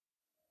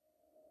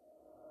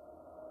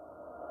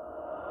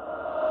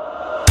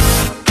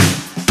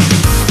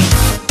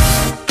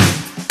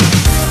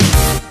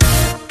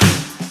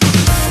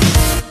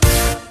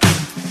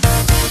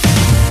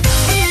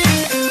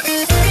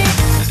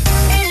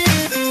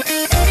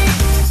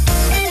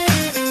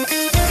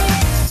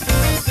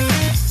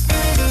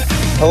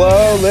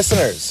Hello,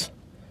 listeners.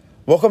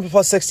 Welcome to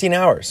Plus 16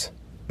 Hours.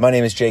 My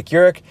name is Jake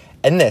Urich,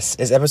 and this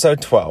is episode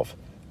 12,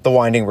 The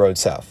Winding Road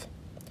South,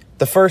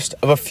 the first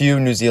of a few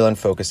New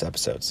Zealand-focused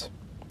episodes.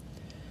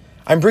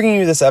 I'm bringing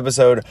you this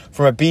episode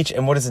from a beach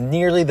in what is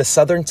nearly the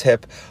southern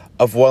tip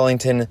of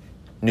Wellington,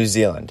 New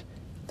Zealand,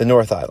 the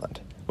North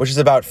Island, which is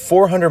about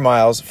 400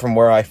 miles from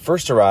where I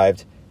first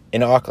arrived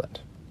in Auckland.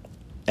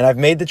 And I've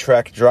made the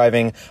trek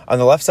driving on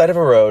the left side of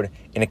a road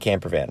in a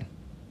camper van.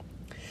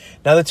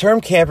 Now, the term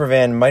camper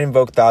van might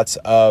invoke thoughts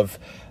of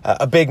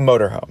a big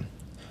motorhome.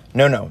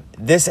 No,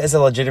 this is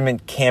a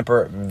legitimate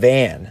camper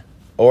van,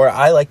 or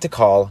I like to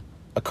call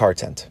a car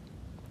tent.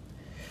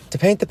 To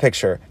paint the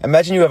picture,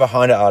 imagine you have a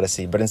Honda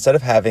Odyssey, but instead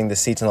of having the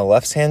seats on the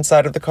left-hand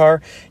side of the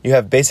car, you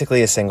have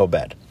basically a single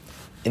bed.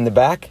 In the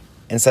back,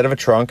 instead of a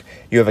trunk,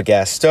 you have a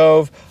gas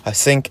stove, a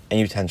sink, and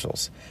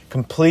utensils,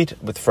 complete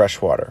with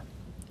fresh water.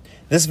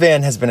 This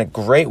van has been a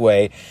great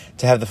way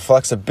to have the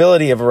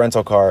flexibility of a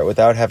rental car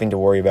without having to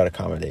worry about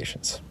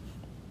accommodations.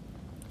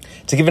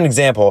 To give an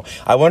example,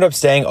 I wound up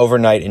staying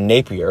overnight in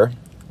Napier,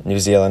 New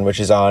Zealand, which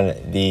is on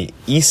the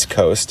east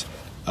coast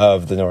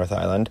of the North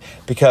Island,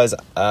 because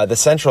the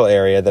central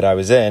area that I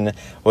was in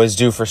was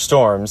due for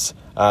storms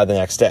the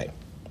next day.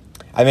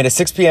 I made a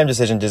 6 p.m.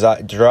 decision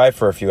to drive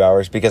for a few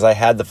hours because I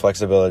had the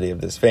flexibility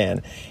of this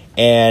van.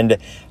 And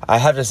I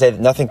have to say that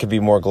nothing could be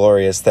more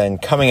glorious than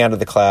coming out of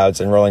the clouds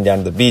and rolling down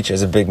to the beach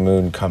as a big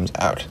moon comes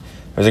out.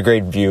 It was a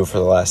great view for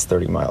the last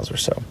 30 miles or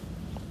so.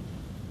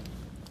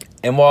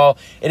 And while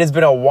it has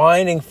been a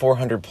winding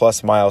 400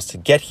 plus miles to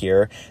get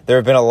here, there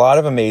have been a lot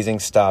of amazing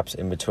stops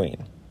in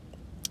between.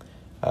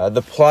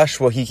 The plush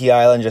Wahiki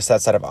Island just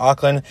outside of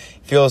Auckland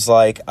feels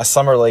like a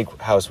summer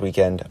lake house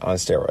weekend on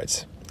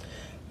steroids.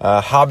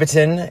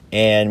 Hobbiton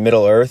and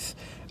Middle Earth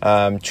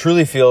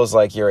truly feels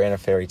like you're in a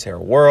fairy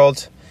tale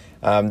world.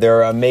 There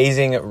are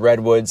amazing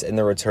redwoods in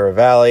the Rotorua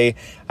Valley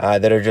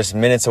that are just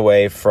minutes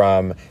away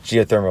from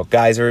geothermal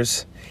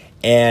geysers.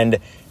 And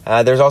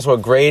there's also a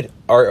great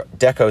Art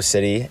Deco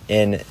city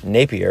in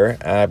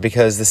Napier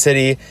because the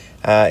city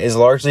is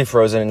largely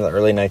frozen in the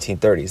early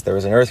 1930s. There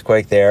was an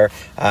earthquake there,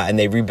 and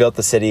they rebuilt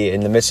the city in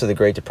the midst of the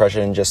Great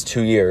Depression in just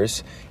 2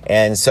 years.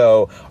 And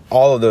so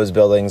all of those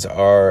buildings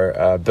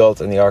are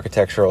built in the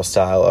architectural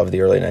style of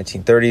the early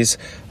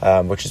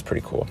 1930s, which is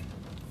pretty cool.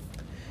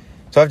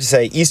 So I have to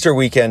say, Easter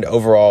weekend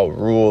overall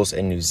rules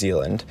in New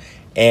Zealand,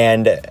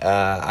 and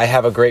I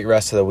have a great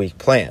rest of the week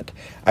planned.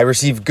 I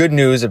received good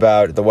news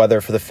about the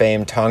weather for the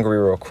famed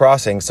Tongariro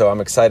crossing, so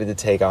I'm excited to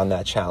take on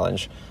that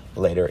challenge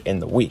later in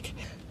the week.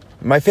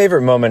 My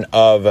favorite moment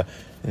of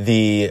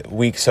the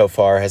week so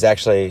far has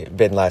actually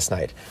been last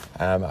night.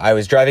 I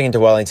was driving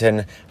into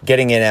Wellington,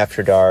 getting in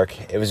after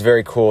dark. It was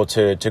very cool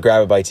to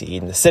grab a bite to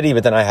eat in the city,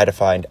 but then I had to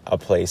find a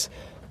place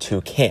to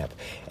camp.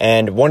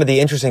 And one of the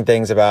interesting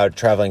things about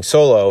traveling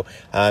solo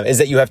is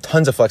that you have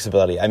tons of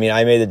flexibility. I mean,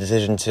 I made the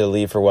decision to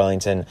leave for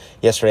Wellington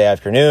yesterday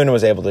afternoon and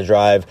was able to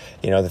drive,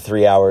 the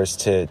 3 hours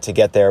to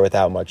get there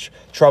without much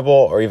trouble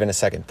or even a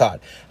second thought.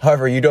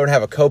 However, you don't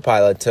have a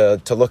co-pilot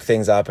to look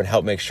things up and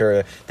help make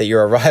sure that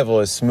your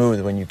arrival is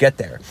smooth when you get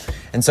there.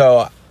 And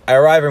so I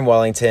arrive in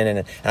Wellington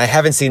and I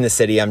haven't seen the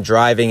city. I'm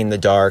driving in the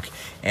dark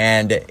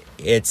and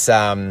it's,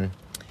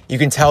 you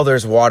can tell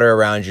there's water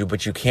around you,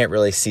 but you can't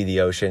really see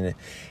the ocean.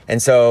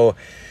 And so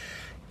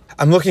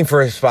I'm looking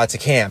for a spot to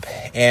camp,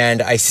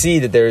 and I see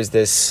that there's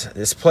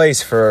this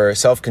place for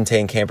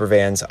self-contained camper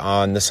vans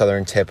on the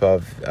southern tip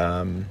of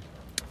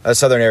a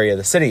southern area of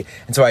the city.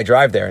 And so I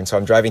drive there, and so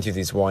I'm driving through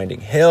these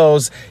winding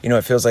hills.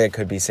 It feels like it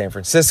could be San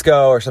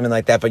Francisco or something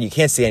like that, but you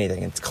can't see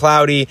anything. It's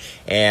cloudy,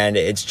 and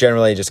it's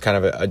generally just kind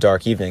of a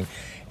dark evening.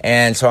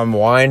 And so I'm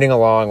winding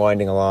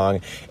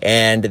along,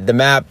 and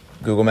the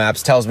Google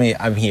Maps tells me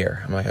I'm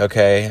here. I'm like,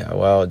 okay,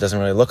 well, it doesn't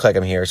really look like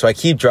I'm here. So I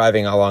keep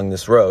driving along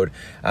this road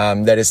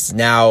that is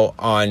now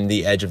on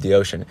the edge of the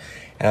ocean.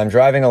 And I'm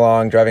driving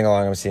along,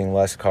 I'm seeing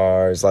less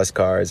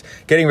cars,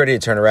 getting ready to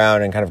turn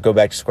around and kind of go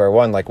back to square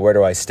one, like, where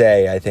do I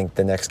stay? I think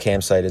the next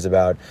campsite is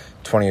about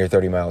 20 or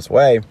 30 miles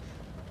away.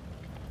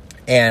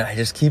 And I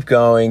just keep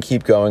going,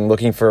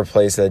 looking for a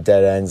place that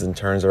dead ends and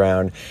turns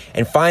around.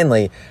 And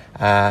finally,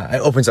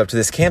 it opens up to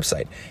this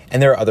campsite.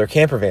 And there are other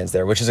camper vans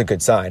there, which is a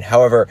good sign.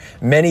 However,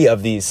 many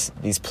of these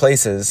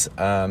places,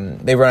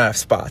 they run out of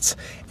spots.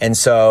 And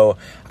so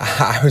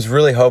I was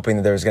really hoping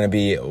that there was going to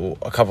be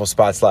a couple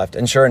spots left.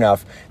 And sure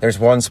enough, there's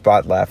one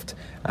spot left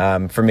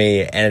for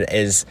me. And it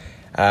is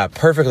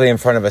perfectly in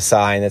front of a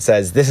sign that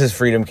says, "This is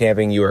Freedom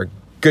Camping. You are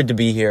good to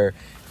be here."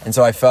 And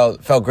so I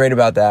felt great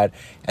about that.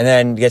 And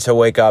then get to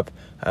wake up,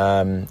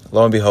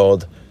 lo and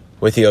behold,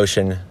 with the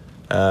ocean,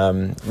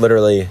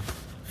 literally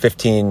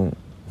 15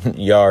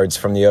 yards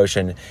from the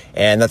ocean.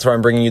 And that's where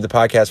I'm bringing you the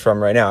podcast from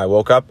right now. I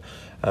woke up,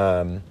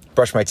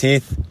 brushed my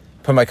teeth,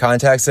 put my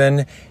contacts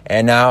in,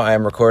 and now I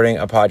am recording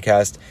a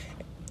podcast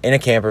in a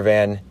camper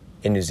van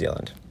in New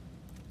Zealand.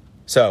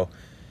 So,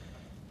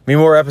 many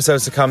more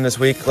episodes to come this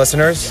week,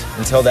 listeners.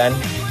 Until then,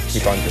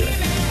 keep on doing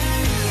it.